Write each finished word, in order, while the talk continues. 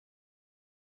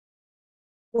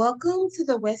Welcome to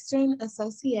the Western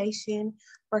Association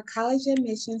for College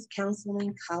Admissions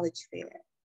Counseling College Fair.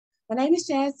 My name is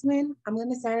Jasmine. I'm going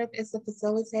to serve as the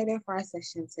facilitator for our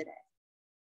session today.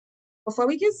 Before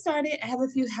we get started, I have a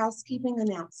few housekeeping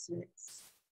announcements.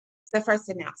 The first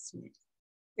announcement,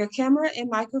 your camera and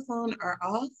microphone are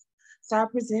off, so our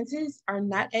presenters are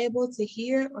not able to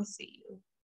hear or see you.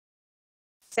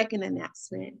 Second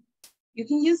announcement, you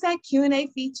can use that Q&A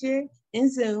feature in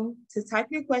Zoom to type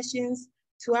your questions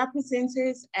to our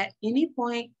presenters at any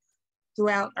point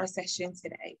throughout our session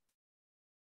today.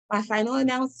 My final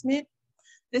announcement,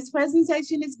 this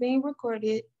presentation is being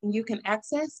recorded and you can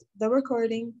access the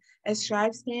recording at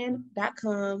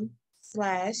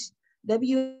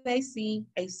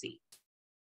strivescan.com/WACAC.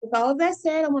 With all of that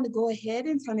said, I want to go ahead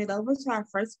and turn it over to our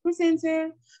first presenter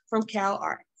from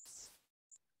CalArts.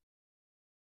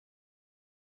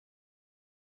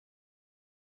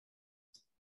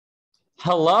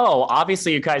 Hello.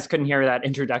 Obviously, you guys couldn't hear that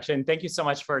introduction. Thank you so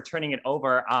much for turning it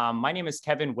over. My name is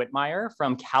Kevin Whitmire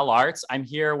from CalArts. I'm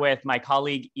here with my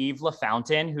colleague, Eve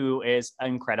LaFountain, who is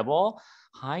incredible.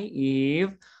 Hi,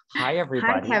 Eve. Hi,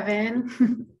 everybody. Hi,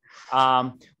 Kevin.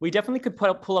 We definitely could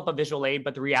pull up a visual aid,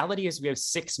 but the reality is we have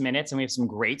 6 minutes and we have some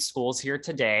great schools here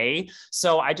today.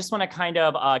 So I just want to kind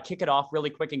of kick it off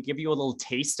really quick and give you a little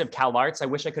taste of CalArts. I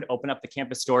wish I could open up the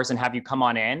campus doors and have you come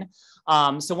on in.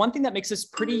 So one thing that makes us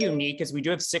pretty unique is we do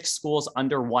have 6 schools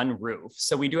under one roof.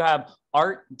 So we do have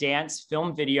art, dance,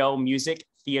 film, video, music,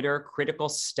 theater, critical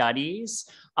studies,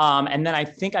 and then I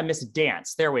think I missed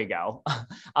dance. There we go.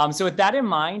 So with that in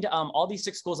mind, all these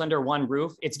 6 schools under one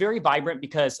roof, it's very vibrant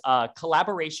because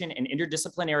collaboration and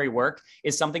interdisciplinary work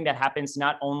is something that happens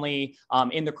not only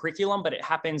in the curriculum, but it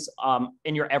happens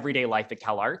in your everyday life at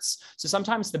CalArts. So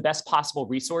sometimes the best possible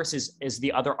resource is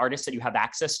the other artists that you have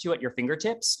access to at your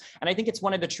fingertips. And I think it's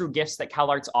one of the true gifts that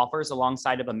CalArts offers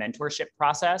alongside of a mentorship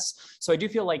process. So I do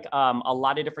feel like a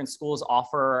lot of different schools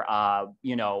offer,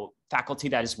 faculty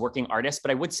that is working artists,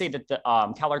 but I would say that the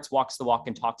CalArts walks the walk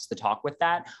and talks the talk with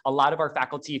that. A lot of our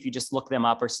faculty, if you just look them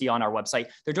up or see on our website,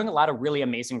 they're doing a lot of really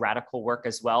amazing radical work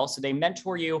as well. So they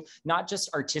mentor you, not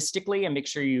just artistically and make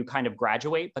sure you kind of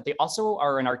graduate, but they also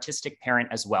are an artistic parent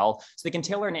as well. So they can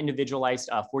tailor an individualized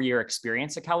 4-year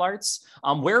experience at CalArts.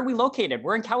 Where are we located?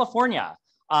 We're in California.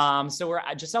 So we're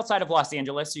just outside of Los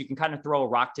Angeles, so you can kind of throw a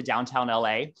rock to downtown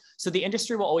LA. So the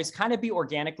industry will always kind of be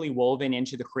organically woven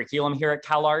into the curriculum here at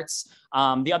CalArts.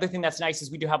 The other thing that's nice is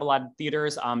we do have a lot of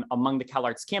theaters among the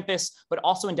CalArts campus, but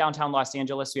also in downtown Los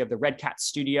Angeles, we have the Red Cat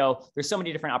Studio. There's so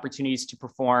many different opportunities to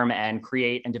perform and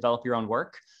create and develop your own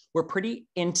work. We're pretty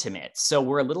intimate. So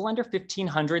we're a little under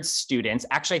 1,500 students.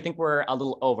 Actually, I think we're a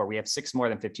little over. We have 6 more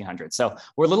than 1,500. So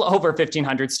we're a little over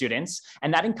 1,500 students.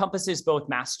 And that encompasses both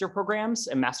master programs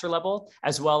and master level,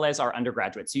 as well as our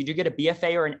undergraduate. So you do get a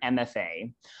BFA or an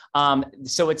MFA.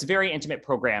 So it's a very intimate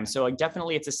program. So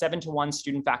definitely it's a 7-to-1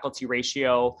 student faculty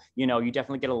ratio. You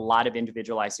definitely get a lot of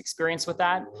individualized experience with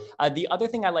that. The other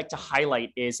thing I like to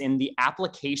highlight is in the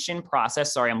application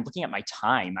process. Sorry, I'm looking at my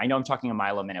time. I know I'm talking a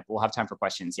mile a minute, but we'll have time for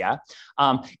questions.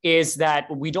 Is that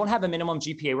we don't have a minimum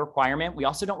GPA requirement. We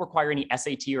also don't require any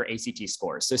SAT or ACT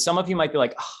scores. So some of you might be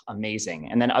like, oh,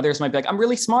 amazing. And then others might be like, I'm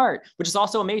really smart, which is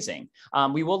also amazing.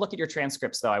 We will look at your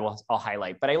transcripts though, I'll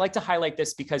highlight, but I like to highlight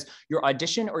this because your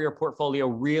audition or your portfolio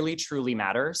really, truly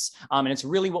matters. And it's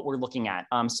really what we're looking at.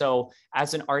 So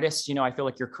as an artist, I feel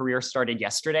like your career started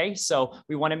yesterday. So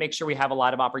we want to make sure we have a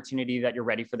lot of opportunity that you're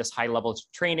ready for this high level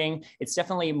training. It's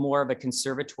definitely more of a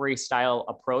conservatory style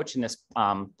approach in this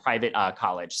private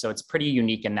college. So it's pretty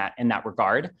unique in that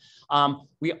regard.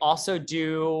 We also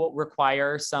do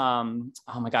require some,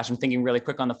 oh my gosh, I'm thinking really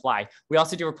quick on the fly. We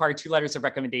also do require 2 letters of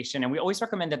recommendation. And we always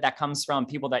recommend that comes from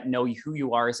people that know who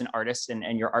you are as an artist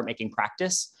and your art making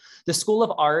practice. The School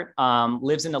of Art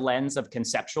lives in the lens of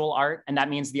conceptual art. And that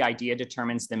means the idea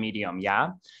determines the medium.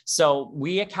 Yeah. So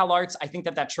we at CalArts, I think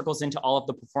that trickles into all of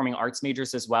the performing arts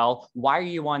majors as well. Why are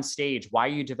you on stage? Why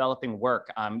are you developing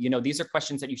work? These are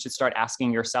questions that you should start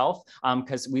asking yourself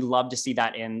because we love to see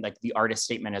that in like the artist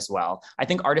statement as well. I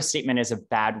think artist statement is a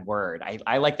bad word.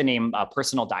 I like the name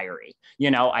personal diary.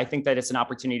 I think that it's an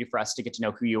opportunity for us to get to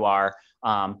know who you are.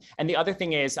 And the other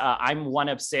thing is I'm one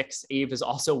of 6. Eve is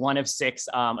also one of 6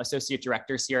 associate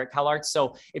directors here at CalArts.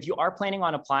 So if you are planning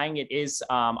on applying, it is,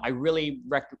 I really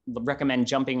recommend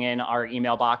jumping in our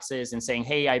email boxes and saying,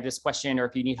 hey, I have this question, or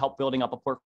if you need help building up a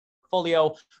portfolio,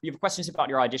 portfolio, you have questions about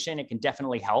your audition, it can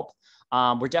definitely help.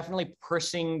 We're definitely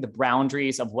pushing the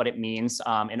boundaries of what it means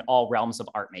in all realms of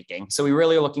art making. So we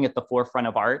really are looking at the forefront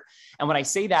of art. And when I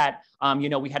say that, you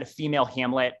know, we had a female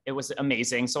Hamlet. It was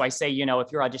amazing. So I say, you know,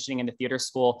 if you're auditioning in the theater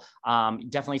school,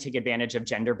 definitely take advantage of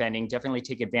gender bending, definitely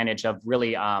take advantage of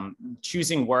really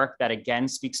choosing work that, again,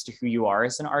 speaks to who you are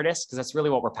as an artist, because that's really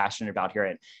what we're passionate about here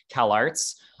at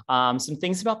CalArts. Some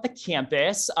things about the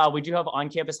campus. We do have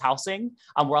on-campus housing.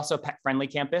 We're also a pet-friendly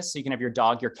campus, so you can have your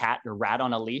dog, your cat, your rat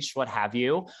on a leash, what have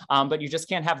you, but you just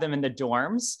can't have them in the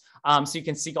dorms. So you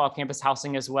can seek off-campus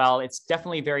housing as well. It's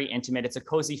definitely very intimate. It's a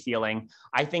cozy feeling.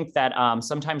 I think that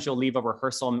sometimes you'll leave a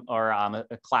rehearsal or a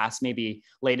class maybe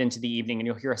late into the evening and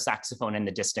you'll hear a saxophone in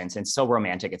the distance. It's so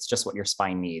romantic. It's just what your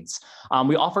spine needs.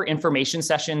 We offer information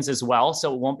sessions as well,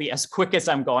 so it won't be as quick as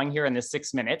I'm going here in the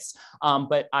 6 minutes,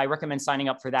 but I recommend signing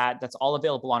up for that. That's all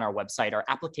available on our website. Our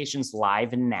application's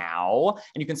live now,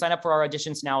 and you can sign up for our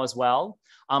auditions now as well.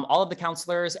 All of the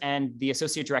counselors and the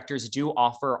associate directors do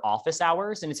offer office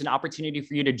hours, and it's an opportunity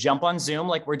for you to jump on Zoom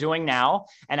like we're doing now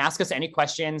and ask us any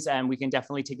questions, and we can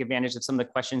definitely take advantage of some of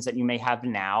the questions that you may have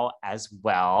now as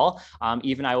well.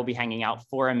 Eve and I will be hanging out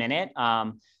for a minute.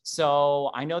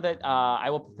 So I know that I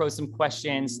will propose some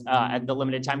questions at the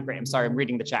limited time. Great, I'm sorry, I'm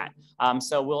reading the chat.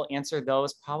 So we'll answer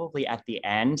those probably at the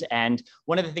end. And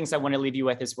one of the things I want to leave you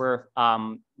with is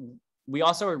we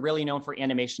also are really known for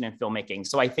animation and filmmaking.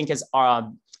 So I think as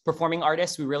performing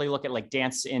artists, we really look at like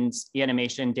dance in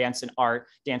animation, dance in art,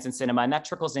 dance in cinema, and that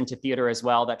trickles into theater as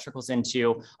well. That trickles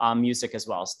into music as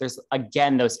well. So there's,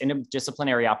 again, those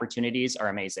interdisciplinary opportunities are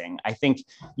amazing. I think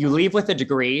you leave with a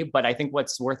degree, but I think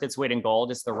what's worth its weight in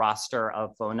gold is the roster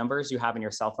of phone numbers you have in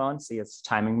your cell phone. See, it's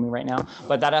timing me right now.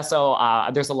 But that also,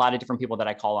 there's a lot of different people that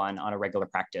I call on a regular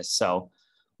practice. So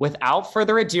without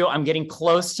further ado, I'm getting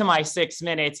close to my 6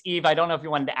 minutes. Eve, I don't know if you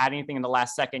wanted to add anything in the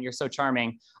last second. You're so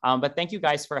charming. But thank you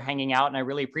guys for hanging out, and I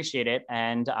really appreciate it.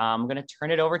 And I'm going to turn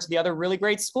it over to the other really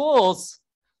great schools.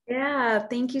 Yeah,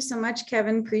 thank you so much,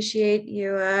 Kevin. Appreciate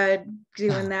you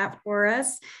doing that for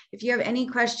us. If you have any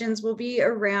questions, we'll be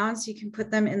around, so you can put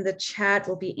them in the chat.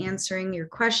 We'll be answering your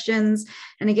questions.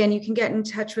 And again, you can get in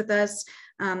touch with us.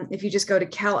 If you just go to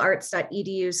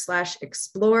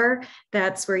calarts.edu/explore,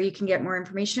 that's where you can get more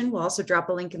information. We'll also drop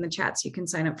a link in the chat so you can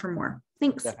sign up for more.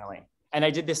 Thanks. Definitely. And I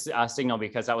did this signal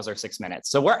because that was our 6 minutes.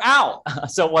 So we're out.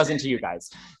 So it wasn't to you guys.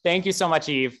 Thank you so much,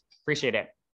 Eve. Appreciate it.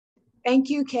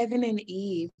 Thank you, Kevin and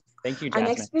Eve. Thank you, Jasmine.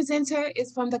 Our next presenter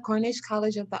is from the Cornish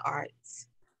College of the Arts.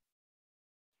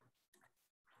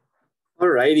 All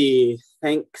righty.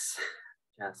 Thanks,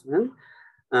 Jasmine.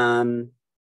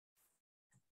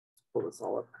 Pull this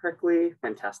all up correctly.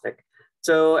 Fantastic.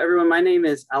 So everyone, my name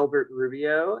is Albert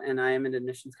Rubio, and I am an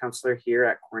admissions counselor here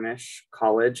at Cornish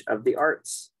College of the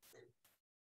Arts.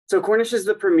 So Cornish is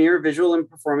the premier visual and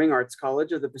performing arts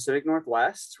college of the Pacific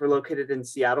Northwest. We're located in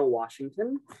Seattle,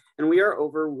 Washington, and we are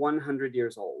over 100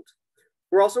 years old.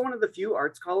 We're also one of the few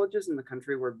arts colleges in the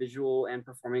country where visual and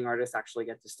performing artists actually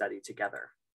get to study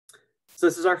together. So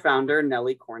this is our founder,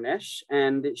 Nellie Cornish,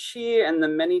 and she and the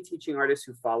many teaching artists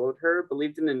who followed her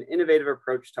believed in an innovative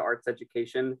approach to arts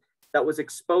education that was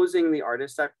exposing the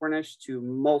artists at Cornish to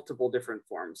multiple different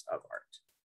forms of art.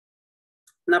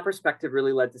 And that perspective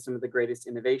really led to some of the greatest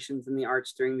innovations in the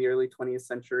arts during the early 20th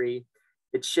century.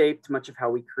 It shaped much of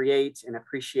how we create and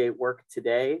appreciate work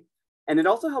today. And it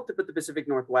also helped to put the Pacific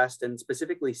Northwest, and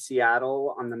specifically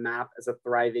Seattle, on the map as a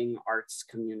thriving arts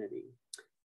community.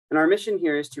 And our mission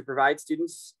here is to provide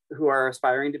students who are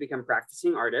aspiring to become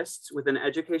practicing artists with an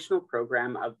educational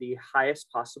program of the highest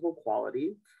possible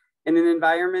quality in an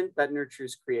environment that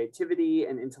nurtures creativity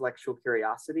and intellectual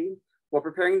curiosity while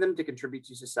preparing them to contribute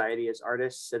to society as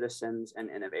artists, citizens, and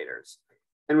innovators.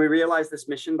 And we realize this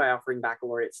mission by offering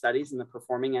baccalaureate studies in the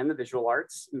performing and the visual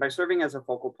arts, and by serving as a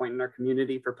focal point in our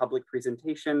community for public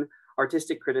presentation,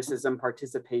 artistic criticism,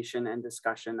 participation, and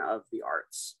discussion of the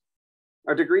arts.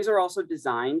 Our degrees are also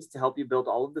designed to help you build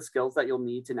all of the skills that you'll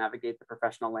need to navigate the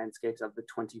professional landscapes of the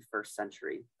 21st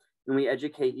century. And we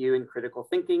educate you in critical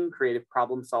thinking, creative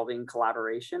problem solving,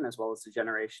 collaboration, as well as the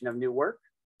generation of new work.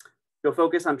 You'll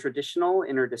focus on traditional,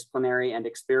 interdisciplinary, and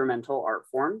experimental art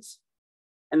forms.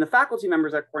 And the faculty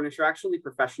members at Cornish are actually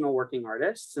professional working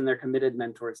artists, and they're committed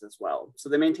mentors as well. So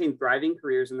they maintain thriving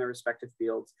careers in their respective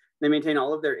fields. They maintain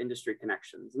all of their industry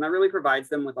connections, and that really provides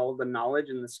them with all of the knowledge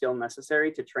and the skill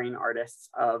necessary to train artists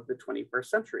of the 21st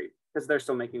century, because they're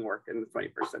still making work in the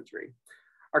 21st century.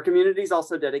 Our community is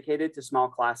also dedicated to small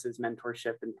classes,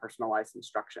 mentorship, and personalized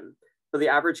instruction. So the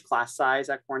average class size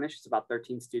at Cornish is about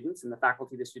 13 students, and the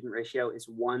faculty to student ratio is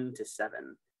 1 to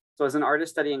 7. So as an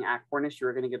artist studying at Cornish,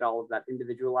 you're going to get all of that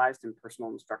individualized and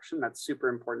personal instruction. That's super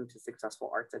important to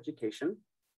successful arts education.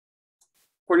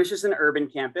 Cornish is an urban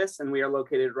campus, and we are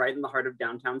located right in the heart of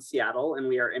downtown Seattle, and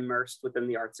we are immersed within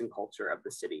the arts and culture of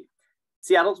the city.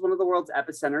 Seattle is one of the world's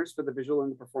epicenters for the visual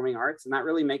and the performing arts, and that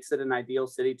really makes it an ideal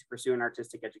city to pursue an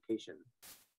artistic education.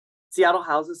 Seattle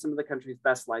houses some of the country's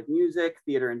best live music,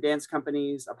 theater and dance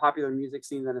companies, a popular music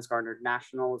scene that has garnered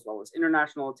national as well as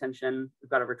international attention. We've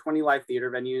got over 20 live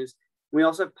theater venues. We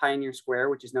also have Pioneer Square,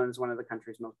 which is known as one of the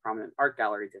country's most prominent art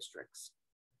gallery districts.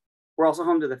 We're also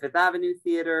home to the Fifth Avenue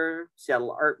Theater,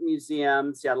 Seattle Art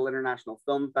Museum, Seattle International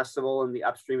Film Festival, and the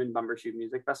Upstream and Bumbershoot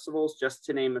Music Festivals, just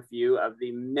to name a few of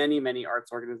the many, many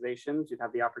arts organizations you'd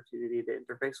have the opportunity to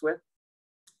interface with.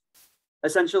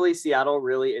 Essentially, Seattle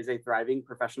really is a thriving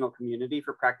professional community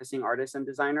for practicing artists and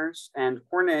designers, and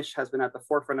Cornish has been at the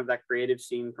forefront of that creative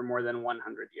scene for more than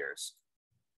 100 years.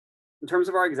 In terms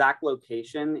of our exact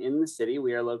location in the city,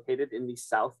 we are located in the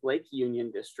South Lake Union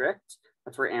District.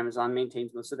 That's where Amazon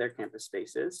maintains most of their campus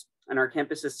spaces. And our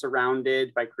campus is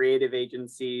surrounded by creative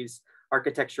agencies,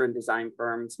 architecture and design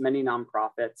firms, many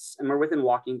nonprofits, and we're within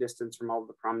walking distance from all of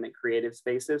the prominent creative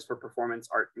spaces for performance,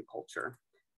 art, and culture.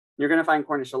 You're going to find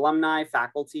Cornish alumni,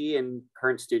 faculty, and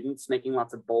current students making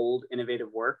lots of bold,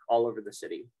 innovative work all over the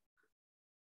city.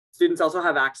 Students also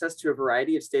have access to a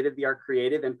variety of state-of-the-art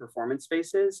creative and performance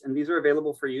spaces, and these are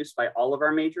available for use by all of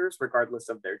our majors, regardless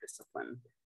of their discipline.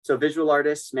 So visual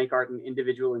artists make art in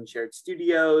individual and shared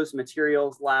studios,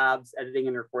 materials labs, editing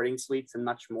and recording suites, and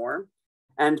much more.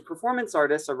 And performance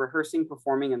artists are rehearsing,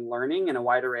 performing, and learning in a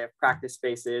wide array of practice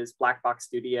spaces, black box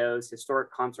studios,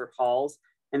 historic concert halls,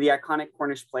 and the iconic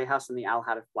Cornish Playhouse and the Al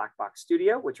Haddif Black Box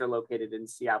Studio, which are located in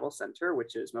Seattle Center,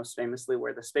 which is most famously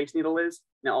where the Space Needle is,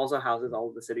 and it also houses all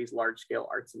of the city's large-scale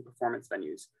arts and performance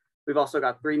venues. We've also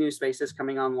got 3 new spaces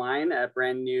coming online, a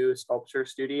brand new sculpture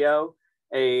studio,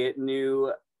 a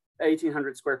new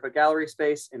 1,800 square foot gallery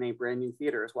space, and a brand new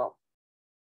theater as well.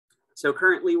 So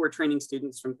currently we're training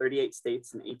students from 38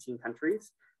 states and 18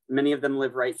 countries. Many of them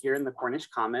live right here in the Cornish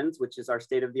Commons, which is our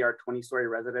state-of-the-art 20-story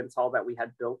residence hall that we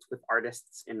had built with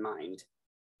artists in mind.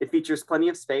 It features plenty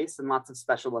of space and lots of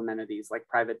special amenities like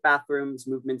private bathrooms,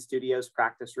 movement studios,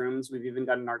 practice rooms. We've even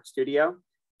got an art studio.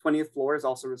 20th floor is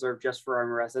also reserved just for our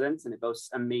residents, and it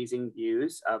boasts amazing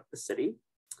views of the city.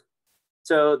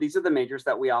 So these are the majors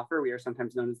that we offer. We are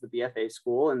sometimes known as the BFA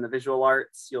school. In the visual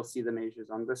arts, you'll see the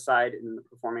majors on this side. In the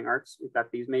performing arts, we've got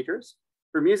these majors.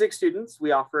 For music students,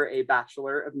 we offer a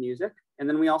Bachelor of Music, and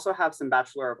then we also have some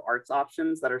Bachelor of Arts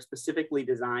options that are specifically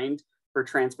designed for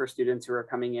transfer students who are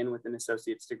coming in with an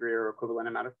associate's degree or equivalent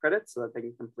amount of credits so that they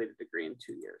can complete a degree in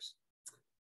 2 years.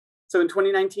 So in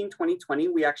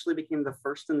 2019-2020, we actually became the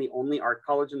first and the only art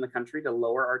college in the country to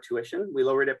lower our tuition. We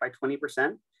lowered it by 20%,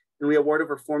 and we award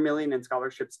over $4 million in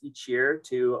scholarships each year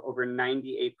to over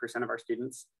 98% of our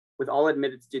students, with all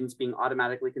admitted students being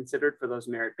automatically considered for those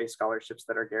merit-based scholarships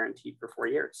that are guaranteed for 4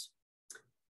 years.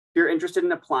 If you're interested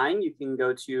in applying, you can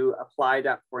go to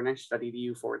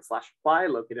apply.cornish.edu/apply,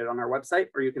 located on our website,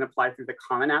 or you can apply through the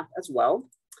Common App as well.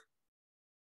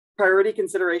 Priority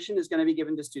consideration is going to be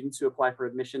given to students who apply for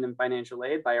admission and financial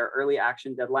aid by our early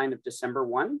action deadline of December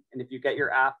 1. And if you get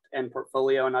your app and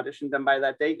portfolio and audition done by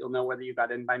that date, you'll know whether you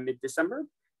got in by mid-December.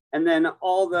 And then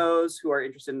all those who are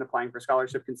interested in applying for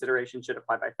scholarship consideration should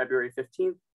apply by February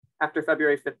 15th. After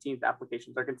February 15th,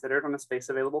 applications are considered on a space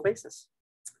available basis.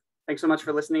 Thanks so much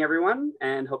for listening, everyone,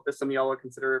 and hope that some of y'all will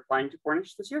consider applying to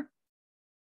Cornish this year.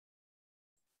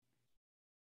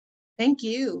 Thank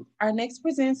you. Our next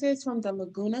presenter is from the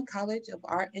Laguna College of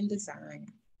Art and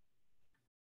Design.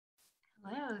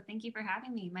 Hello, thank you for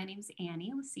having me. My name is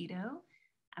Annie Lucido.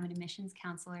 I'm an admissions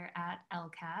counselor at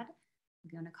LCAD,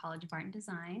 Laguna College of Art and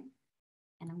Design.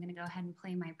 And I'm gonna go ahead and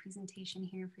play my presentation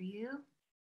here for you.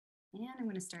 And I'm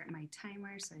gonna start my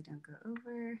timer so I don't go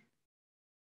over.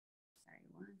 Sorry,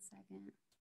 1 second.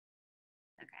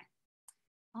 Okay,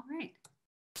 all right.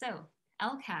 So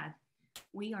LCAD,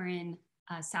 we are in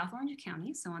South Orange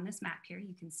County. So on this map here,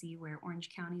 you can see where Orange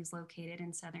County is located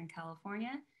in Southern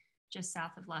California, just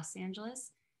south of Los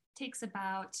Angeles. It takes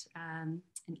about an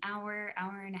hour,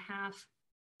 hour and a half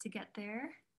to get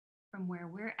there from where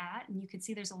we're at. And you can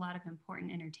see there's a lot of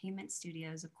important entertainment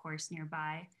studios, of course,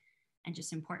 nearby, and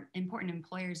just important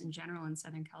employers in general in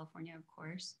Southern California, of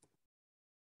course.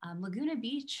 Laguna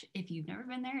Beach, if you've never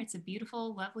been there, it's a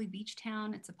beautiful, lovely beach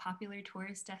town. It's a popular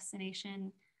tourist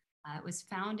destination. It was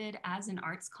founded as an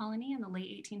arts colony in the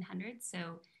late 1800s,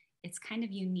 so it's kind of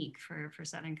unique for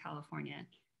Southern California.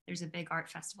 There's a big art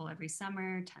festival every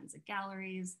summer, tons of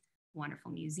galleries, wonderful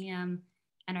museum,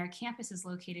 and our campus is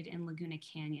located in Laguna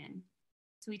Canyon.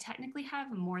 So we technically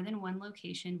have more than one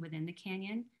location within the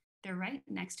canyon. They're right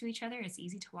next to each other. It's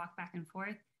easy to walk back and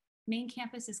forth. Main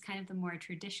campus is kind of the more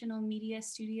traditional media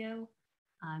studio.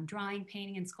 Drawing,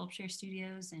 painting, and sculpture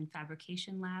studios and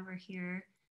fabrication lab are here.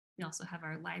 We also have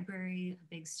our library,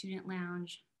 a big student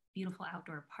lounge, beautiful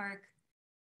outdoor park.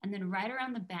 And then right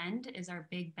around the bend is our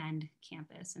Big Bend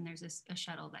campus. And there's a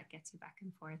shuttle that gets you back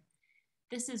and forth.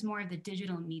 This is more of the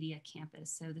digital media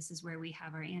campus. So this is where we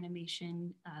have our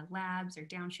animation labs, our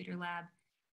downshooter lab,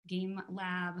 game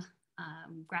lab,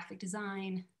 graphic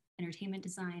design, entertainment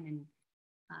design,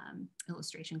 and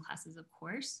illustration classes, of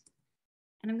course.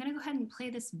 And I'm gonna go ahead and play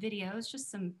this video. It's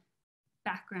just some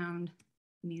background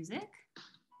music.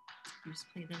 I'll just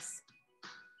play this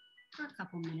for a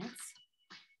couple minutes.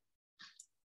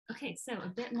 Okay, so a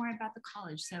bit more about the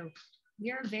college. So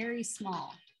we are very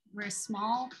small. We're a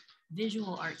small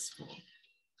visual arts school.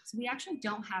 So we actually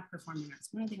don't have performing arts.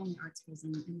 One of the only art schools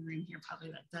in the room here probably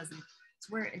that doesn't. So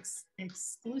we're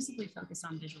exclusively focused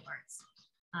on visual arts.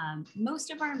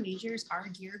 Most of our majors are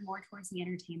geared more towards the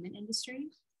entertainment industry.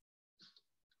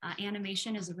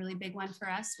 Animation is a really big one for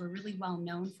us. We're really well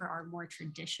known for our more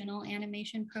traditional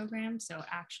animation program. So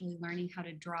actually learning how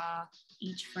to draw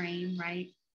each frame, right?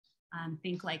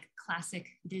 Think like classic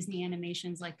Disney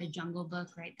animations like the Jungle Book,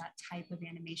 right? That type of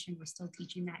animation, we're still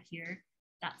teaching that here.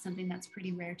 That's something that's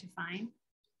pretty rare to find.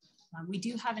 We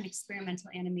do have an experimental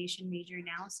animation major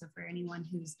now. So for anyone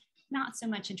who's not so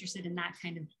much interested in that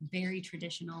kind of very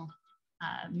traditional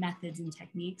methods and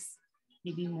techniques,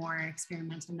 maybe more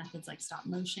experimental methods like stop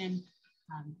motion,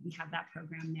 we have that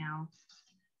program now.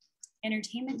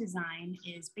 Entertainment design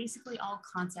is basically all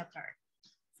concept art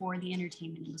for the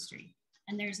entertainment industry.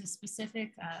 And there's a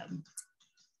specific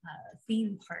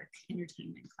theme park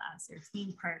entertainment class or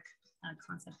theme park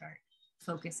concept art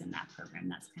focus in that program.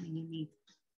 That's kind of unique.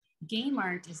 Game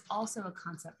art is also a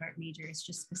concept art major. It's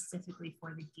just specifically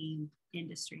for the game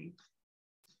industry.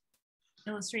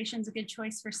 Illustration is a good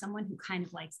choice for someone who kind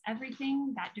of likes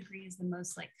everything. That degree is the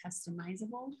most like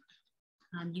customizable.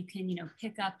 You can,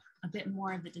 pick up a bit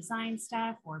more of the design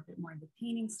stuff or a bit more of the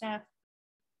painting stuff.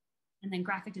 And then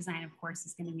graphic design, of course,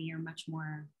 is going to be your much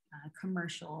more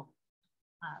commercial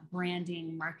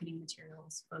branding, marketing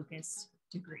materials focused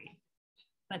degree.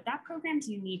 But that program's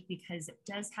unique because it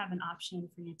does have an option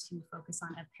for you to focus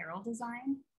on apparel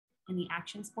design in the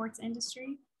action sports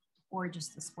industry or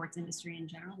just the sports industry in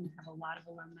general. We have a lot of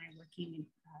alumni working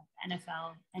in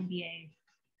NFL, NBA,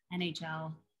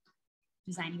 NHL,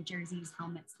 designing jerseys,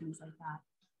 helmets, things like that.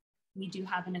 We do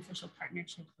have an official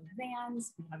partnership with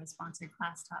Vans. We have a sponsored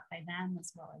class taught by them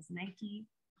as well as Nike.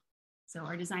 So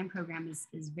our design program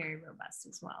is very robust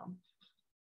as well.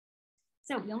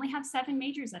 So we only have 7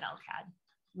 majors at LCAD.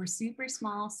 We're super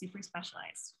small, super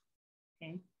specialized,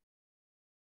 okay?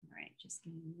 All right, just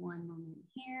give me one moment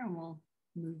here and we'll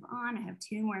move on. I have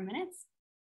 2 more minutes.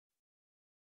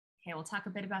 Okay, we'll talk a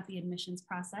bit about the admissions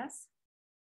process.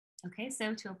 Okay,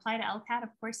 so to apply to LCAD, of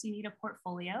course, you need a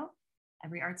portfolio.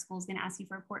 Every art school is going to ask you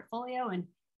for a portfolio, and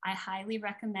I highly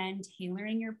recommend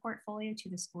tailoring your portfolio to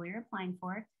the school you're applying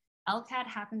for. LCAD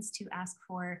happens to ask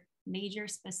for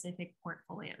major-specific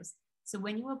portfolios. So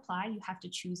when you apply, you have to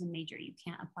choose a major. You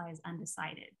can't apply as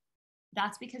undecided.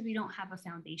 That's because we don't have a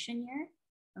foundation year.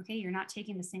 Okay, you're not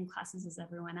taking the same classes as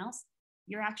everyone else.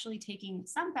 You're actually taking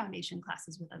some foundation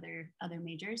classes with other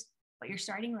majors, but you're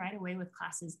starting right away with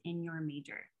classes in your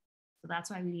major. So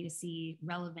that's why we need to see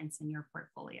relevance in your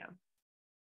portfolio.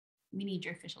 We need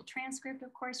your official transcript,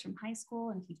 of course, from high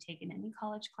school, and if you've taken any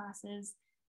college classes.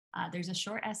 There's a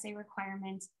short essay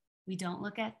requirement. We don't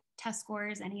look at test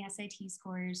scores, any SAT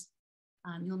scores.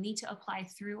 You'll need to apply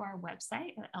through our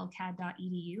website at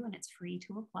lcad.edu, and it's free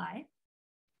to apply.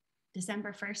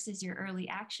 December 1st is your early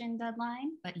action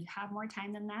deadline, but you have more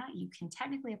time than that. You can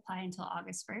technically apply until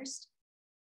August 1st.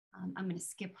 I'm going to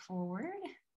skip forward,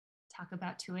 talk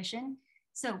about tuition.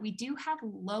 So we do have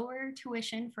lower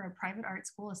tuition for a private art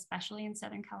school, especially in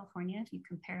Southern California. If you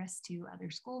compare us to other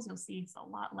schools, you'll see it's a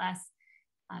lot less,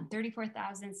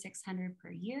 $34,600 per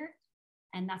year.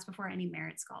 And that's before any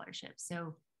merit scholarship.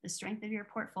 So the strength of your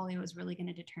portfolio is really going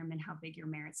to determine how big your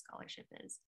merit scholarship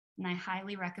is. And I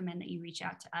highly recommend that you reach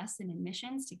out to us in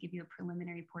admissions to give you a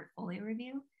preliminary portfolio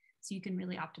review so you can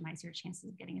really optimize your chances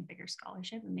of getting a bigger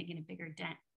scholarship and making a bigger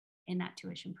dent in that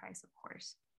tuition price, of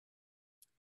course.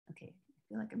 Okay, I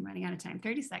feel like I'm running out of time,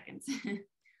 30 seconds.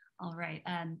 All right,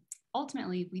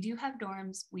 ultimately, we do have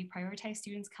dorms. We prioritize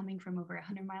students coming from over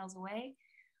 100 miles away.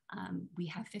 We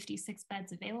have 56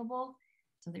 beds available.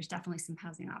 So there's definitely some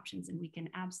housing options, and we can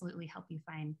absolutely help you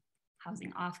find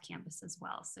housing off campus as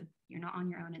well. So you're not on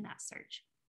your own in that search.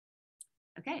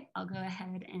 Okay, I'll go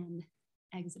ahead and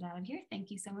exit out of here.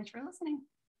 Thank you so much for listening.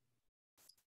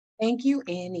 Thank you,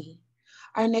 Annie.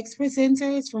 Our next presenter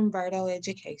is from Verto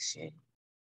Education.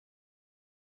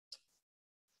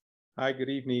 Hi, good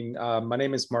evening. My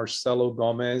name is Marcelo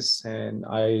Gomez, and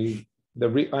I'm the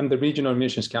Regional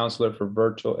Admissions Counselor for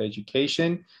Verto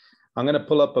Education. I'm going to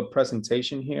pull up a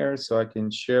presentation here so I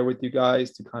can share with you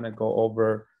guys to kind of go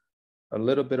over a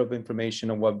little bit of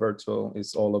information on what Verto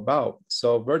is all about.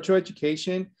 So Verto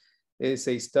Education is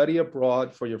a study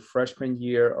abroad for your freshman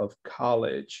year of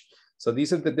college. So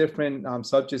these are the different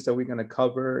subjects that we're going to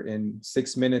cover in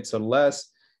 6 minutes or less.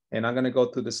 And I'm going to go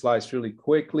through the slides really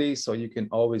quickly, so you can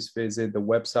always visit the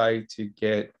website to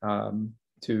get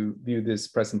to view this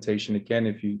presentation again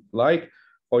if you like,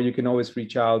 or you can always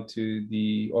reach out to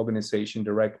the organization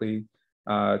directly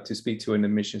to speak to an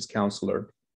admissions counselor.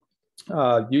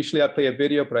 Usually I play a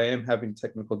video, but I am having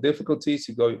technical difficulties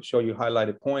to go show you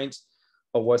highlighted points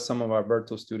of what some of our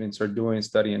Verto students are doing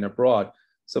studying abroad.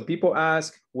 So people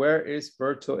ask, where is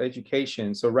Verto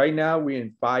Education? So right now we're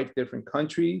in 5 different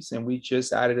countries, and we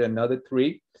just added another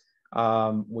 3,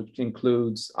 which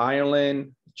includes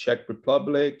Ireland, Czech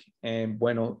Republic, and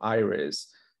Buenos Aires.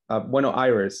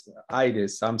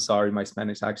 I'm sorry, my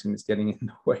Spanish accent is getting in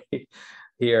the way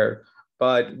here.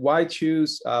 But why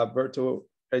choose Verto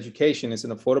Education? Is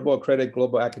an affordable accredited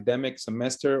global academic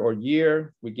semester or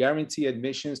year. We guarantee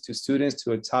admissions to students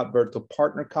to a top Verto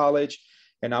partner college.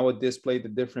 And I will display the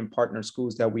different partner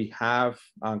schools that we have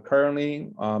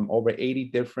currently, over 80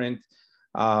 different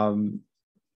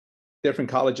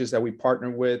colleges that we partner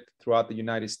with throughout the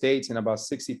United States, and about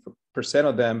 60%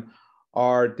 of them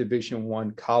are Division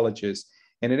I colleges.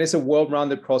 And it is a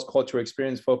well-rounded cross-cultural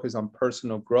experience focused on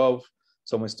personal growth.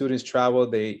 So when students travel,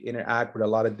 they interact with a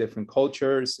lot of different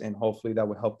cultures, and hopefully that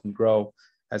will help them grow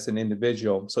as an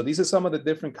individual. So these are some of the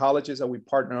different colleges that we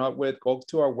partner up with. Go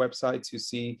to our website to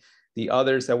see the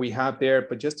others that we have there.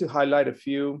 But just to highlight a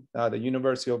few, the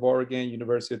University of Oregon,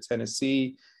 University of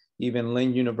Tennessee, even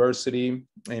Lynn University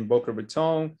in Boca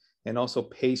Raton, and also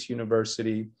Pace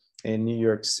University in New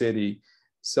York City.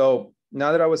 So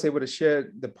now that I was able to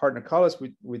share the partner college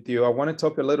with you, I want to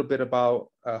talk a little bit about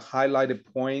a highlighted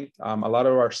point. A lot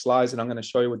of our slides that I'm going to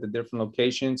show you with the different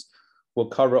locations will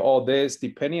cover all this.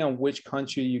 Depending on which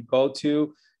country you go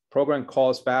to, program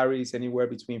cost varies anywhere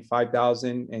between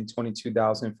 $5,000 and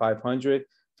 $22,500.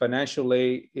 Financial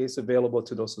aid is available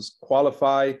to those who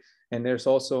qualify. And there's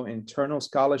also internal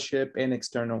scholarship and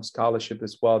external scholarship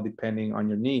as well, depending on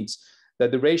your needs. The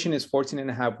duration is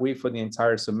 14.5 weeks for the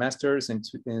entire semesters, and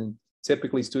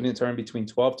typically students earn between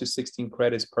 12 to 16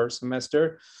 credits per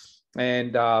semester.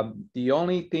 And the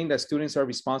only thing that students are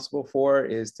responsible for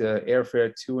is the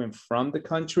airfare to and from the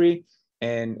country,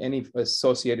 and any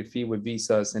associated fee with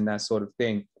visas and that sort of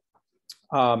thing.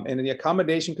 And the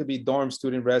accommodation could be dorm,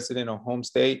 student, resident, or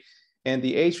homestay. And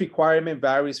the age requirement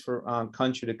varies for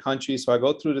country to country. So I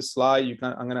go through the slide.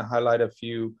 I'm going to highlight a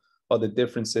few of the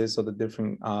differences of the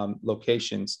different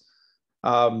locations.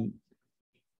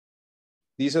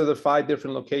 These are the 5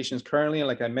 different locations currently. And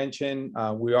like I mentioned,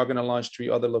 we are going to launch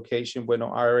 3 other locations: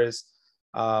 Buenos Aires,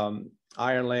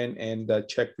 Ireland, and the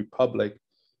Czech Republic.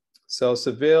 So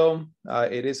Seville,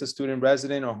 it is a student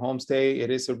resident or homestay. It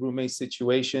is a roommate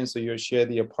situation. So you'll share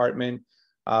the apartment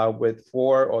with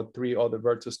 4 or 3 other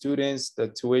Verto students. The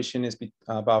tuition is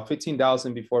about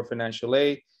 $15,000 before financial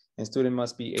aid, and student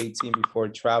must be 18 before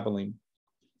traveling.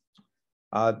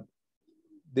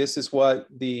 This is what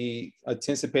the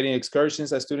anticipating excursions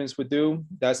that students would do.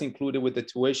 That's included with the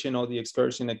tuition, all the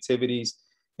excursion activities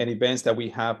and events that we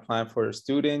have planned for our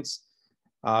students.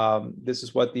 This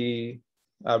is what the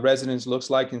residence looks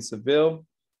like in Seville.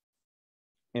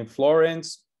 In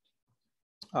Florence,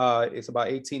 it's about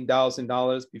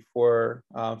 $18,000 before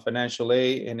financial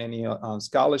aid and any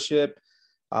scholarship.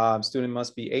 Student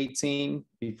must be 18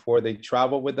 before they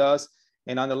travel with us.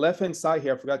 And on the left-hand side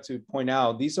here, I forgot to point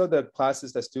out, these are the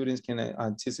classes that students can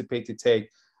anticipate to take.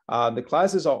 The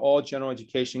classes are all general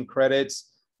education credits.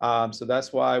 So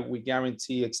that's why we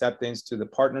guarantee acceptance to the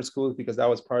partner schools, because that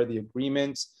was part of the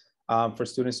agreements for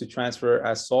students to transfer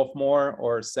as sophomore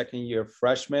or second year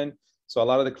freshmen. So a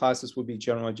lot of the classes would be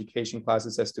general education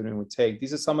classes that students would take.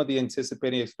 These are some of the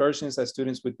anticipating excursions that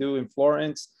students would do in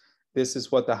Florence. This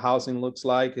is what the housing looks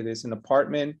like. It is an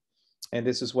apartment. And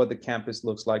this is what the campus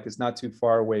looks like. It's not too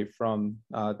far away from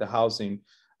the housing.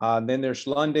 Then there's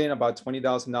London, about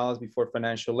 $20,000 before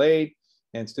financial aid,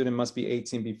 and student must be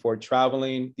 18 before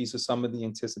traveling. These are some of the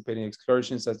anticipating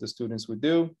excursions that the students would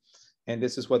do. And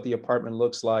this is what the apartment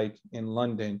looks like in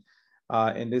London.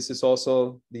 And this is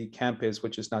also the campus,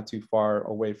 which is not too far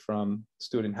away from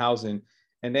student housing.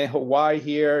 And then Hawaii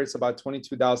here, it's about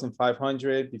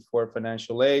 $22,500 before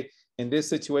financial aid. In this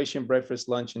situation, breakfast,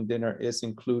 lunch, and dinner is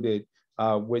included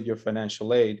with your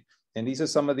financial aid. And these are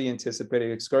some of the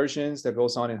anticipated excursions that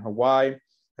goes on in Hawaii,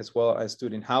 as well as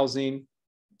student housing.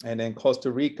 And then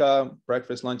Costa Rica,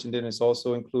 breakfast, lunch, and dinner is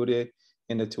also included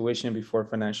in the tuition before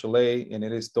financial aid, and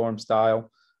it is dorm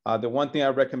style. The one thing I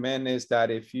recommend is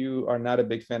that if you are not a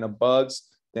big fan of bugs,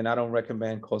 then I don't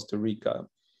recommend Costa Rica.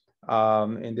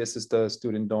 And this is the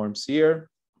student dorms here.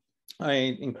 I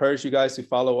encourage you guys to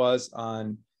follow us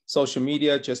on social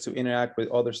media just to interact with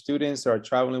other students that are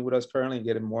traveling with us currently and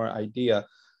get a more idea.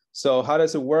 So how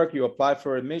does it work? You apply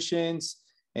for admissions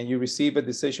and you receive a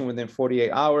decision within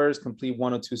 48 hours, complete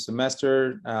 1 or 2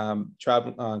 semesters,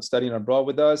 studying abroad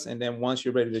with us. And then once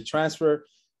you're ready to transfer,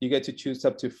 you get to choose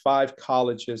up to 5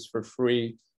 colleges for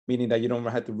free, meaning that you don't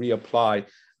have to reapply.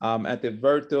 At the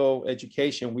Verto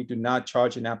Education, we do not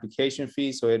charge an application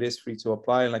fee, so it is free to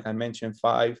apply. And like I mentioned,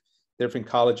 5 different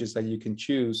colleges that you can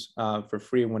choose for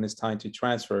free when it's time to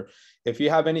transfer. If you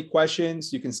have any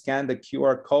questions, you can scan the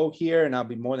QR code here, and I'll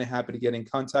be more than happy to get in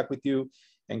contact with you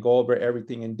and go over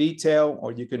everything in detail,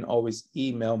 or you can always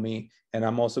email me, and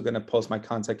I'm also going to post my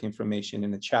contact information in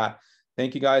the chat.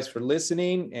 Thank you guys for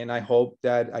listening, and I hope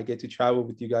that I get to travel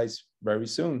with you guys very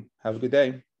soon. Have a good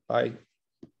day. Bye.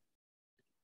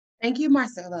 Thank you,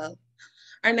 Marcelo.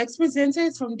 Our next presenter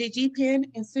is from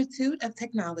DigiPen Institute of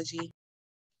Technology.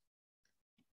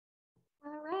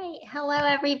 All right. Hello,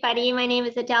 everybody. My name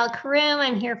is Adele Karoum.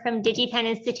 I'm here from DigiPen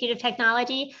Institute of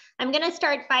Technology. I'm going to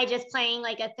start by just playing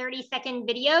like a 30-second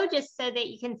video just so that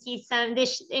you can see some.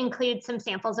 This includes some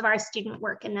samples of our student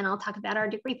work, and then I'll talk about our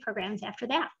degree programs after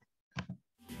that.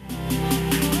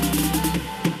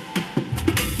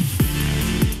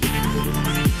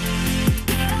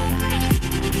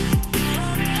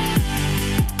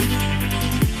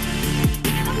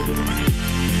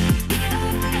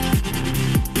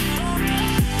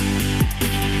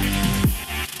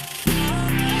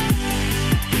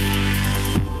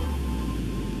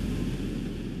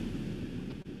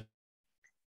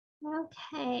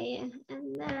 Okay, and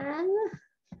then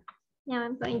now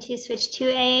I'm going to switch to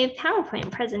a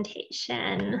PowerPoint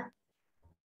presentation.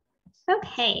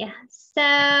 Okay, so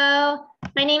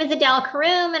my name is Adele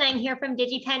Karoum, and I'm here from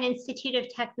DigiPen Institute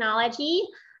of Technology.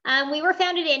 We were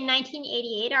founded in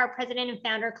 1988. Our president and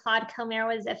founder, Claude Comer,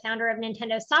 was a founder of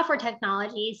Nintendo Software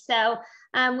Technologies. So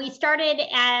we started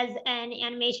as an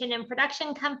animation and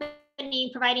production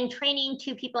company, providing training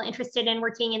to people interested in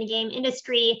working in the game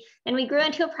industry. And we grew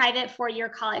into a private 4-year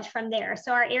college from there.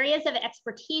 So our areas of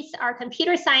expertise are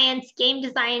computer science, game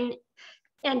design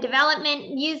and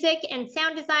development, music and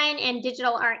sound design, and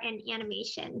digital art and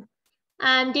animation.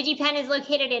 DigiPen is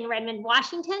located in Redmond,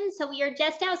 Washington. So we are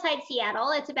just outside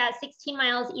Seattle. It's about 16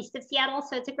 miles east of Seattle.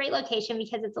 So it's a great location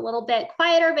because it's a little bit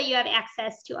quieter, but you have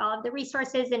access to all of the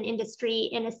resources and industry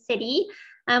in a city.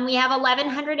 We have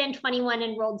 1,121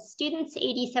 enrolled students.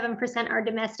 87% are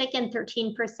domestic and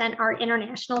 13% are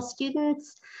international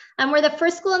students. We're the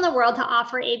first school in the world to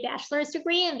offer a bachelor's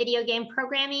degree in video game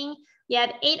programming. We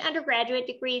have 8 undergraduate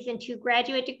degrees and 2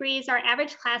 graduate degrees. Our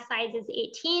average class size is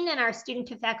 18, and our student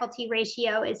to faculty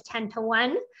ratio is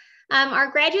 10:1. Our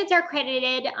graduates are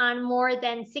credited on more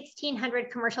than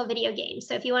 1,600 commercial video games.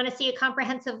 So if you want to see a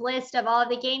comprehensive list of all of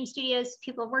the game studios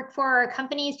people have worked for, or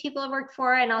companies people have worked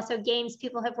for, and also games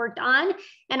people have worked on,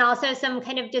 and also some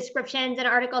kind of descriptions and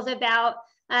articles about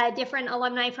different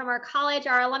alumni from our college,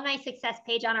 our alumni success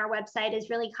page on our website is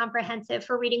really comprehensive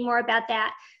for reading more about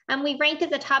that. We've ranked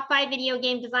as a top 5 video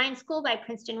game design school by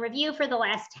Princeton Review for the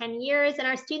last 10 years, and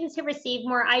our students have received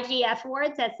more IGF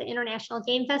awards, that's the International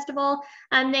Game Festival,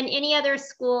 than any other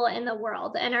school in the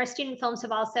world. And our student films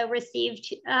have also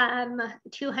received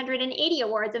 280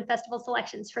 awards and festival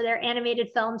selections for their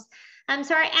animated films.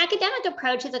 So our academic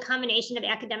approach is a combination of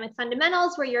academic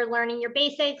fundamentals, where you're learning your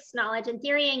basics, knowledge and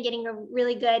theory, and getting a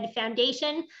really good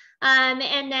foundation,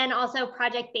 and then also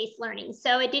project-based learning.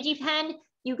 So at DigiPen,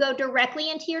 you go directly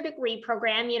into your degree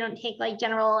program. You don't take like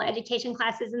general education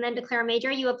classes and then declare a major.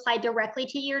 You apply directly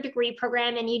to your degree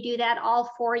program, and you do that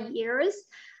all 4 years.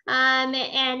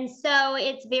 And so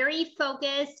it's very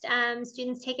focused.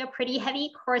 Students take a pretty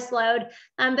heavy course load,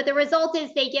 but the result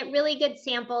is they get really good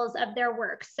samples of their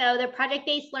work. So the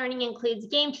project-based learning includes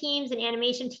game teams and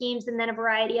animation teams, and then a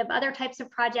variety of other types of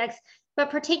projects.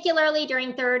 But particularly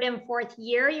during 3rd and 4th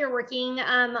year, you're working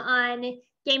on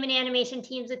game and animation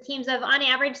teams with teams of on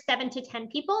average 7 to 10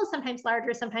 people, sometimes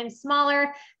larger, sometimes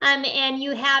smaller. And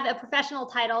you have a professional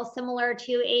title similar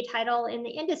to a title in the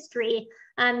industry,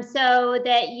 so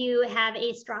that you have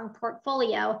a strong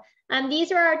portfolio.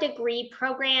 These are our degree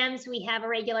programs. We have a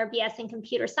regular BS in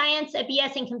computer science, a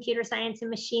BS in computer science and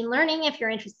machine learning, if you're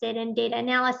interested in data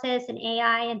analysis and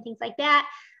AI and things like that.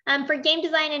 For game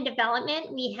design and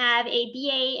development, we have a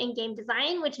BA in game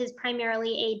design, which is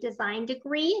primarily a design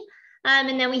degree.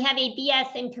 And then we have a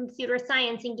BS in computer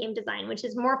science and game design, which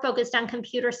is more focused on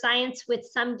computer science with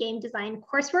some game design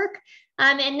coursework.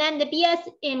 And then the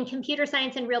BS in computer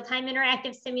science and real-time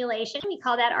interactive simulation, we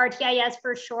call that RTIS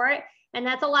for short. And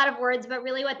that's a lot of words, but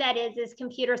really what that is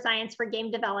computer science for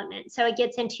game development. So it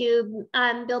gets into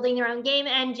building your own game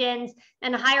engines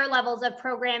and higher levels of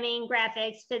programming,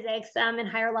 graphics, physics, and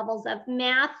higher levels of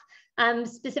math,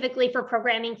 specifically for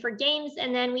programming for games.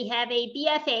 And then we have a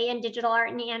BFA in digital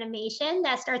art and animation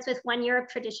that starts with 1 year of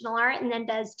traditional art and then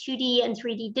does 2D and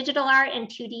 3D digital art and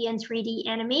 2D and 3D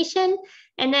animation.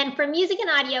 And then for music and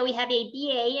audio, we have a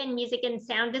BA in music and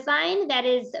sound design. That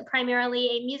is primarily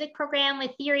a music program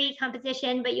with theory,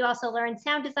 composition, but you also learn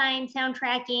sound design, sound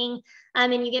tracking,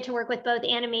 and you get to work with both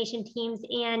animation teams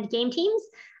and game teams.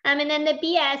 And then the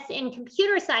BS in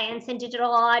computer science and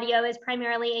digital audio is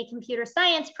primarily a computer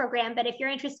science program. But if you're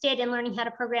interested in learning how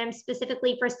to program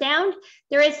specifically for sound,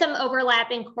 there is some overlap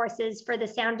in courses for the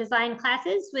sound design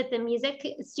classes with the music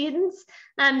students.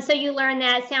 So you learn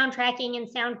that sound tracking and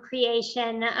sound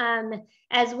creation,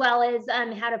 as well as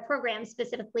how to program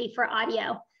specifically for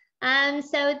audio.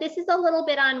 So this is a little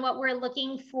bit on what we're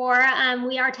looking for.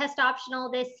 We are test optional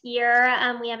this year.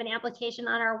 We have an application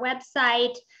on our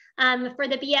website. For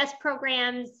the BS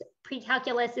programs,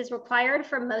 pre-calculus is required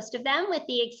for most of them, with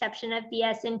the exception of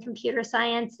BS in computer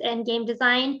science and game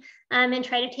design, and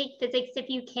try to take physics if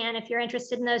you can, if you're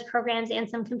interested in those programs, and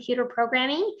some computer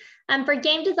programming. For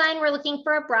game design, we're looking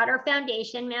for a broader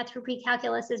foundation. Math through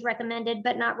pre-calculus is recommended,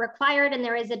 but not required. And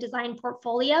there is a design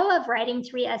portfolio of writing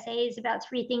 3 essays about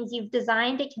 3 things you've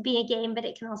designed. It can be a game, but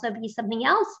it can also be something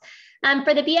else.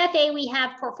 For the BFA, we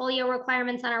have portfolio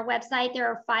requirements on our website. There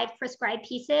are 5 prescribed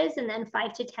pieces and then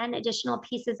 5 to 10 additional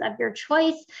pieces of your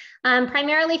choice,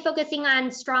 primarily focusing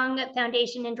on strong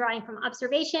foundation in drawing from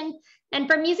observation. And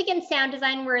for music and sound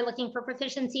design, we're looking for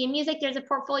proficiency in music. There's a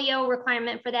portfolio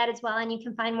requirement for that as well, and you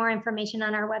can find more information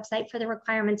on our website for the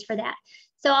requirements for that.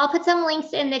 So I'll put some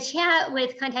links in the chat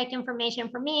with contact information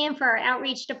for me and for our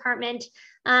outreach department.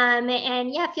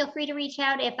 And yeah, feel free to reach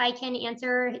out if I can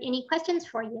answer any questions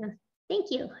for you.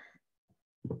 Thank you.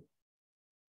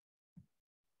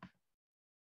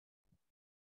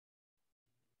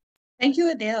 Thank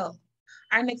you, Adele.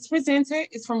 Our next presenter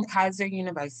is from Keiser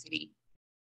University.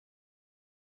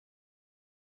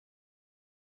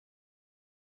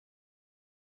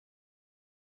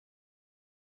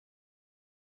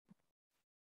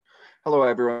 Hello,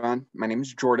 everyone. My name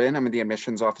is Jordan. I'm the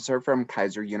admissions officer from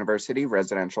Keiser University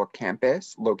Residential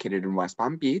Campus located in West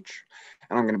Palm Beach.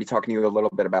 And I'm going to be talking to you a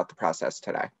little bit about the process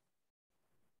today.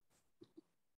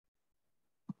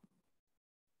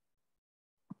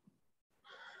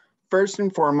 First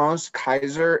and foremost,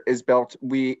 Keiser is built,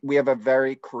 we have a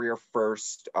very career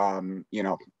first,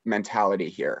 mentality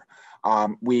here.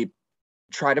 We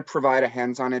try to provide a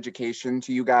hands-on education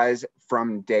to you guys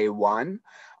from day one.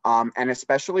 And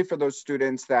especially for those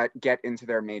students that get into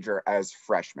their major as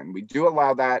freshmen. We do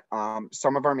allow that.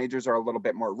 Some of our majors are a little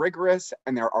bit more rigorous,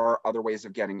 and there are other ways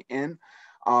of getting in.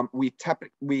 We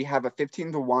have a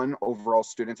 15-to-1 overall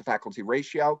student to faculty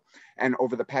ratio. And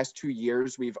over the past 2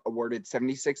 years, we've awarded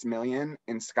 $76 million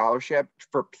in scholarship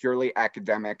for purely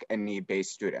academic and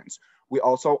need-based students. We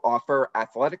also offer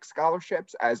athletic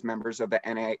scholarships as members of the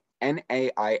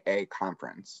NAIA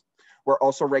conference. We're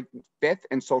also ranked 5th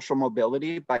in social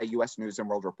mobility by US News and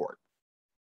World Report.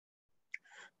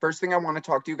 First thing I want to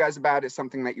talk to you guys about is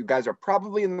something that you guys are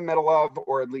probably in the middle of,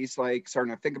 or at least like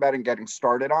starting to think about and getting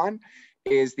started on,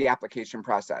 is the application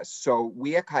process. So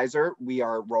we at Keiser, we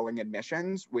are rolling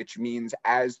admissions, which means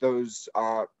as those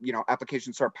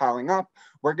applications start piling up,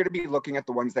 we're going to be looking at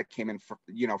the ones that came in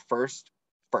first.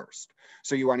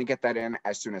 So you want to get that in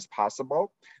as soon as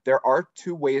possible. There are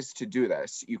 2 ways to do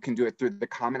this. You can do it through the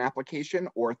common application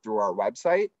or through our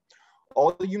website.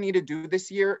 All you need to do this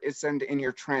year is send in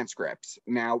your transcripts.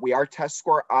 Now, we are test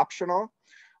score optional.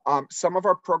 Some of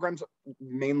our programs,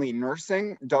 mainly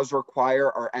nursing, does require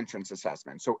our entrance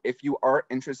assessment. So if you are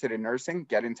interested in nursing,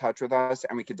 get in touch with us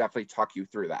and we could definitely talk you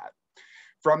through that.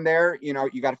 From there, you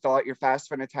got to fill out your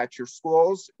FAFSA and attach your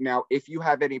schools. Now, if you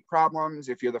have any problems,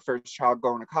 if you're the first child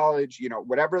going to college,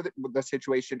 whatever the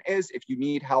situation is, if you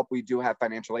need help, we do have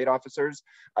financial aid officers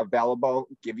available.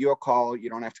 Give you a call. You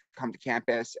don't have to come to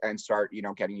campus and start,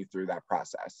 getting you through that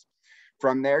process.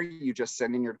 From there, you just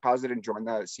send in your deposit and join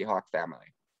the Seahawk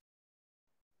family.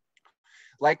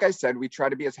 Like I said, we try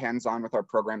to be as hands-on with our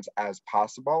programs as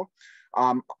possible.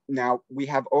 Now, we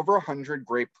have over 100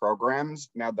 great programs.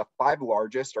 Now, the 5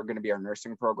 largest are going to be our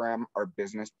nursing program, our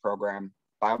business program,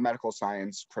 biomedical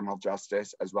science, criminal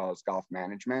justice, as well as golf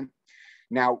management.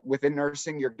 Now, within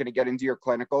nursing, you're going to get into your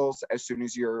clinicals as soon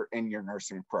as you're in your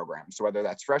nursing program. So whether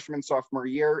that's freshman, sophomore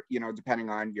year, depending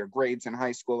on your grades in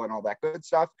high school and all that good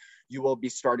stuff, you will be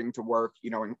starting to work,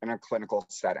 in a clinical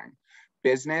setting.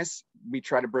 Business, we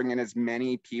try to bring in as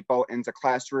many people into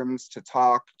classrooms to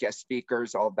talk, guest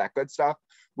speakers, all of that good stuff.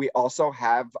 We also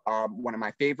have one of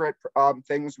my favorite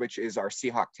things, which is our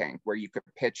Seahawk Tank, where you could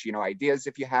pitch, ideas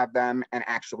if you have them and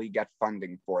actually get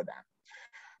funding for them.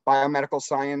 Biomedical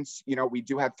science, we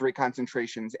do have 3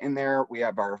 concentrations in there. We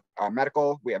have our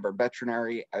medical, we have our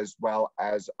veterinary, as well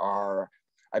as our,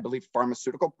 I believe,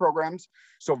 pharmaceutical programs.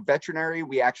 So veterinary,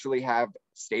 we actually have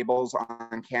stables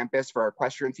on campus for our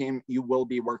equestrian team. You will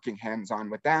be working hands-on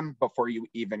with them before you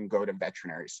even go to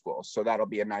veterinary school. So that'll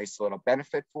be a nice little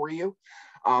benefit for you.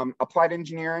 Applied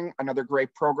engineering, another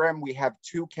great program. We have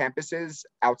 2 campuses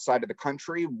outside of the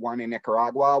country, one in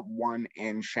Nicaragua, one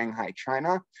in Shanghai,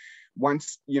 China.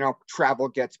 Once, travel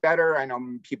gets better, I know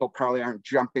people probably aren't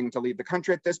jumping to leave the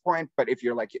country at this point, but if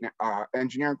you're like in an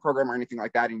engineering program or anything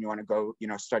like that and you want to go,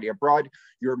 study abroad,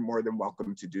 you're more than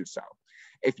welcome to do so.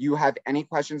 If you have any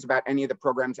questions about any of the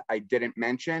programs I didn't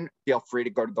mention, feel free to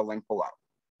go to the link below.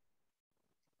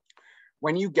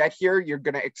 When you get here, you're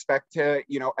going to expect to,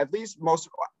 at least most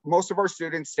of our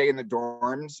students stay in the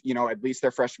dorms, at least their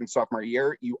freshman, sophomore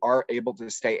year. You are able to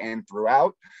stay in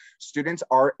throughout. Students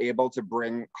are able to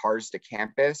bring cars to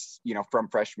campus, from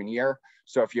freshman year.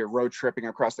 So if you're road tripping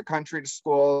across the country to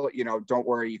school, don't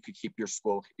worry, you could keep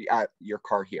your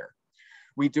car here.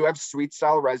 We do have suite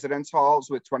style residence halls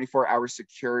with 24-hour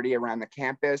security around the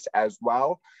campus as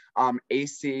well.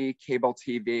 AC, cable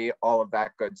TV, all of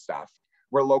that good stuff.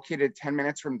 We're located 10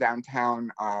 minutes from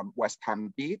downtown West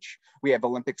Palm Beach. We have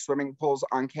Olympic swimming pools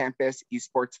on campus,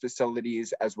 esports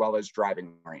facilities, as well as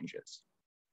driving ranges.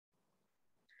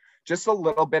 Just a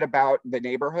little bit about the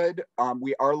neighborhood.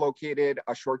 We are located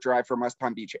a short drive from West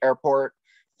Palm Beach Airport,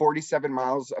 47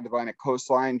 miles of Atlantic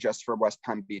coastline just for West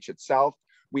Palm Beach itself.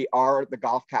 We are the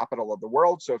golf capital of the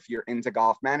world. So if you're into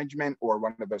golf management or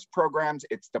one of those programs,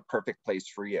 it's the perfect place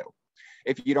for you.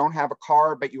 If you don't have a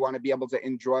car, but you want to be able to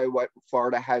enjoy what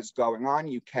Florida has going on,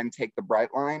 you can take the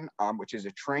Bright Line, which is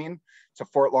a train to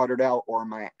Fort Lauderdale or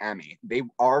Miami. They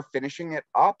are finishing it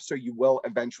up, so you will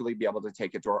eventually be able to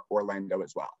take it to Orlando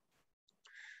as well.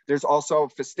 There's also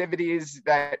festivities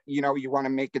that you want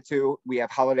to make it to. We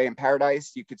have Holiday in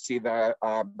Paradise. You could see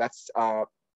that's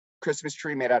Christmas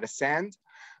tree made out of sand,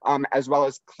 as well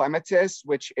as Clematis,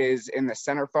 which is in the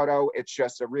center photo. It's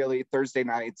just a really Thursday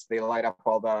nights. They light up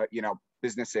all the,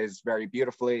 businesses very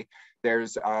beautifully.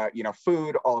 There's,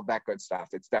 food, all of that good stuff.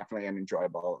 It's definitely an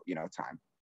enjoyable, time.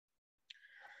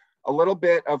 A little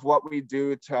bit of what we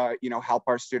do to, help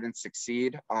our students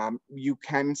succeed. You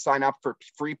can sign up for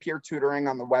free peer tutoring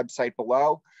on the website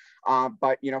below.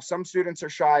 But some students are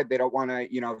shy. They don't want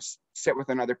to, sit with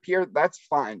another peer. That's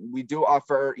fine. We do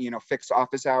offer, fixed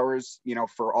office hours,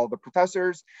 for all the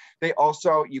professors. They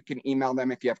also, you can email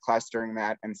them if you have class during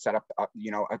that and set up,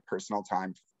 a personal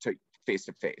time to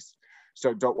face-to-face.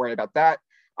 So don't worry about that.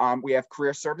 We have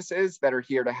career services that are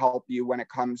here to help you when it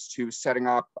comes to setting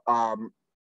up,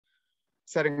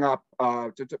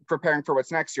 preparing for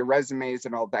what's next, your resumes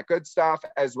and all that good stuff,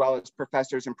 as well as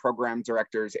professors and program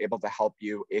directors able to help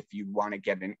you if you want to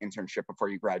get an internship before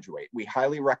you graduate. We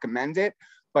highly recommend it,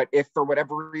 but if for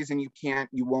whatever reason you can't,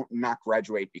 you won't not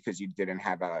graduate because you didn't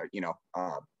have a,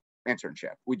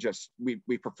 internship.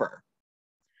 We prefer.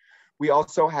 We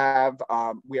also have,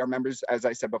 we are members, as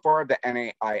I said before, of the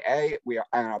NAIA. We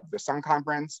are the Sun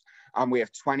Conference. We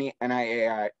have 20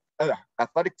 NAIA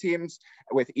athletic teams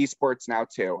with esports now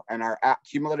too. And our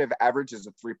cumulative average is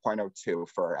a 3.02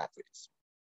 for our athletes.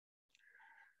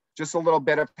 Just a little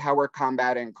bit of how we're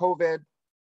combating COVID.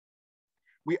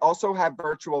 We also have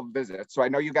virtual visits. So I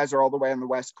know you guys are all the way on the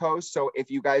West Coast. So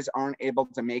if you guys aren't able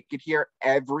to make it here,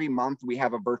 every month we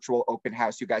have a virtual open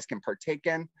house you guys can partake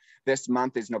in. This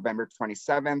month is November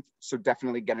 27th. So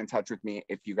definitely get in touch with me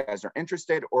if you guys are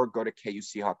interested, or go to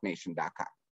kuseahawknation.com.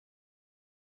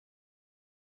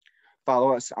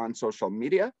 Follow us on social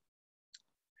media.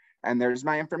 And there's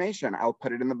my information. I'll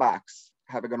put it in the box.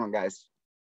 Have a good one, guys.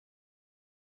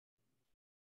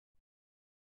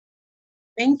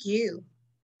 Thank you.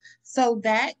 So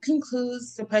that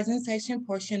concludes the presentation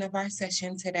portion of our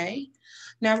session today.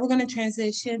 Now we're going to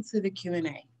transition to the Q&A.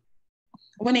 I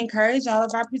want to encourage all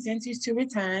of our presenters to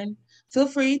return. Feel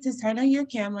free to turn on your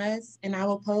cameras and I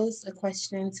will pose a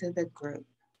question to the group.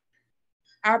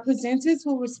 Our presenters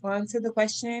will respond to the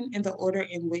question in the order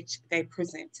in which they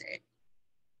presented.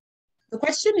 The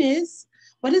question is,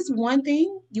 what is one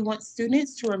thing you want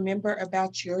students to remember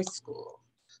about your school?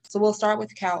 So we'll start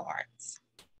with CalArts.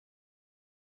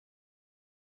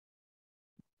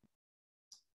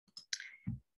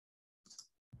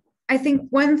 I think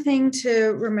one thing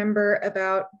to remember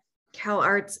about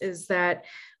CalArts is that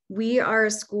we are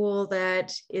a school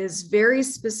that is very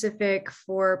specific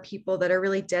for people that are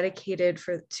really dedicated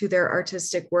to their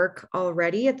artistic work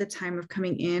already at the time of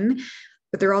coming in,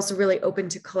 but they're also really open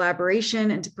to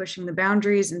collaboration and to pushing the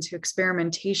boundaries and to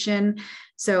experimentation.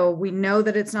 So we know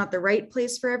that it's not the right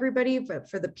place for everybody, but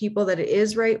for the people that it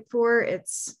is right for,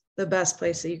 it's the best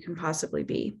place that you can possibly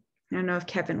be. I don't know if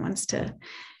Kevin wants to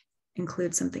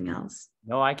include something else.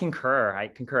 No, I concur. I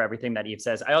concur everything that Eve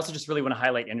says. I also just really want to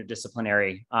highlight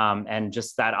interdisciplinary and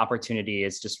just that opportunity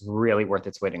is just really worth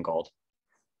its weight in gold.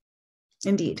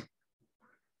 Indeed.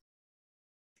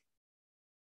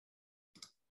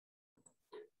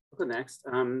 So next,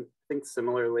 I think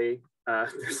similarly,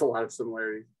 there's a lot of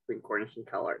similarities between Cornish and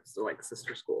CalArts, so like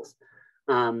sister schools.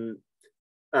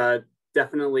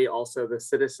 Definitely also the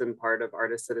citizen part of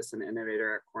Artist, Citizen,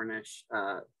 Innovator at Cornish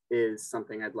is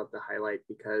something I'd love to highlight,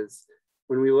 because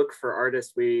when we look for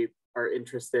artists, we are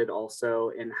interested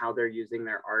also in how they're using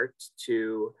their art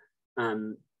to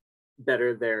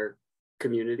better their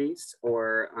communities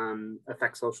or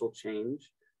affect social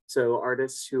change. So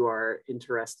artists who are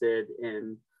interested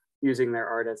in using their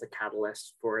art as a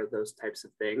catalyst for those types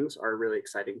of things are really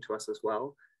exciting to us as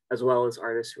well as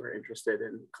artists who are interested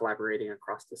in collaborating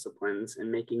across disciplines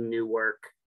and making new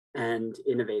work and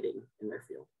innovating in their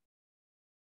field.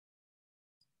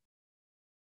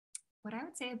 What I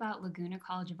would say about Laguna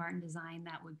College of Art and Design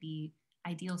that would be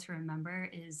ideal to remember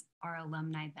is our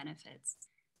alumni benefits.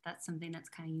 That's something that's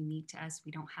kind of unique to us.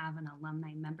 We don't have an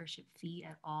alumni membership fee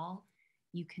at all.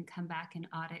 You can come back and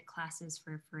audit classes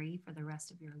for free for the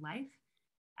rest of your life.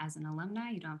 As an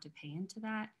alumni, you don't have to pay into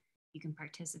that. You can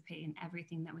participate in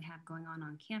everything that we have going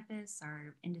on campus,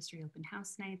 our industry open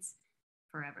house nights,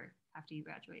 forever after you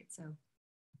graduate. So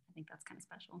I think that's kind of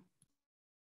special.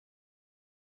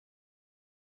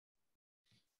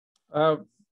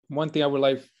 One thing I would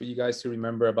like for you guys to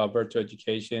remember about Verto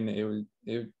Education,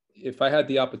 if I had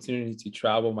the opportunity to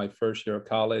travel my first year of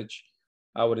college,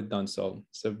 I would have done so.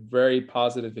 It's a very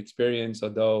positive experience,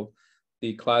 although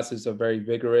the classes are very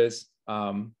vigorous,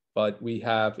 but we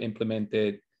have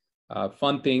implemented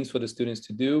fun things for the students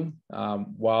to do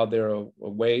while they're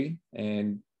away.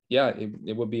 And yeah,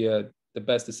 it would be the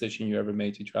best decision you ever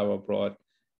made to travel abroad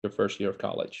your first year of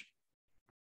college.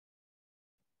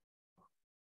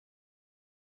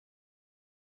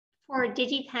 For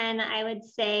DigiPen, I would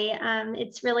say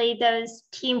it's really those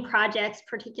team projects,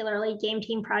 particularly game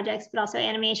team projects, but also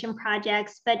animation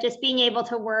projects, but just being able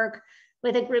to work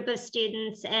with a group of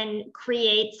students and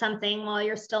create something while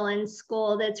you're still in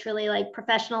school that's really like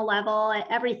professional level,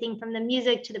 everything from the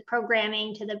music to the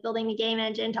programming to the building the game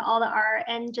engine to all the art,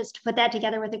 and just to put that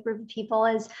together with a group of people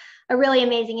is a really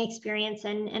amazing experience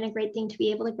and a great thing to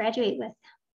be able to graduate with.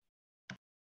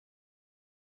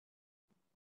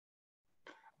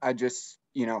 I just,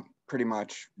 pretty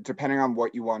much depending on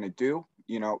what you want to do,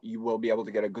 you will be able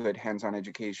to get a good hands-on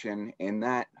education in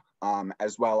that,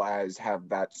 as well as have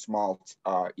that small,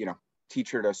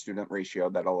 teacher to student ratio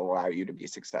that'll allow you to be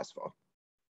successful.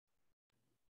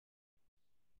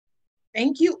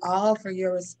 Thank you all for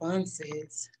your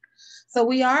responses. So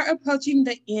we are approaching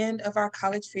the end of our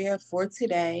college fair for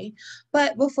today,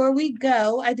 but before we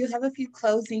go, I do have a few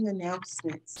closing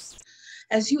announcements.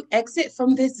 As you exit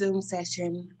from this Zoom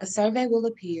session, a survey will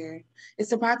appear.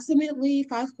 It's approximately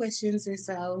 5 questions or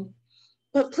so,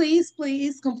 but please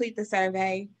complete the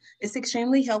survey. It's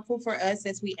extremely helpful for us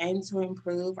as we aim to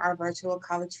improve our virtual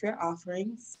college fair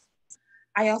offerings.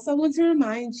 I also want to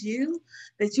remind you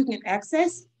that you can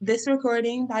access this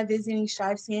recording by visiting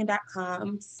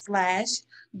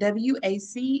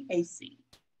strivecn.com/WACAC.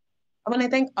 I want to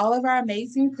thank all of our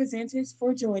amazing presenters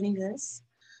for joining us,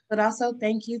 but also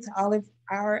thank you to all of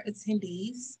our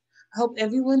attendees. I hope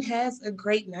everyone has a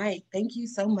great night. Thank you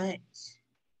so much.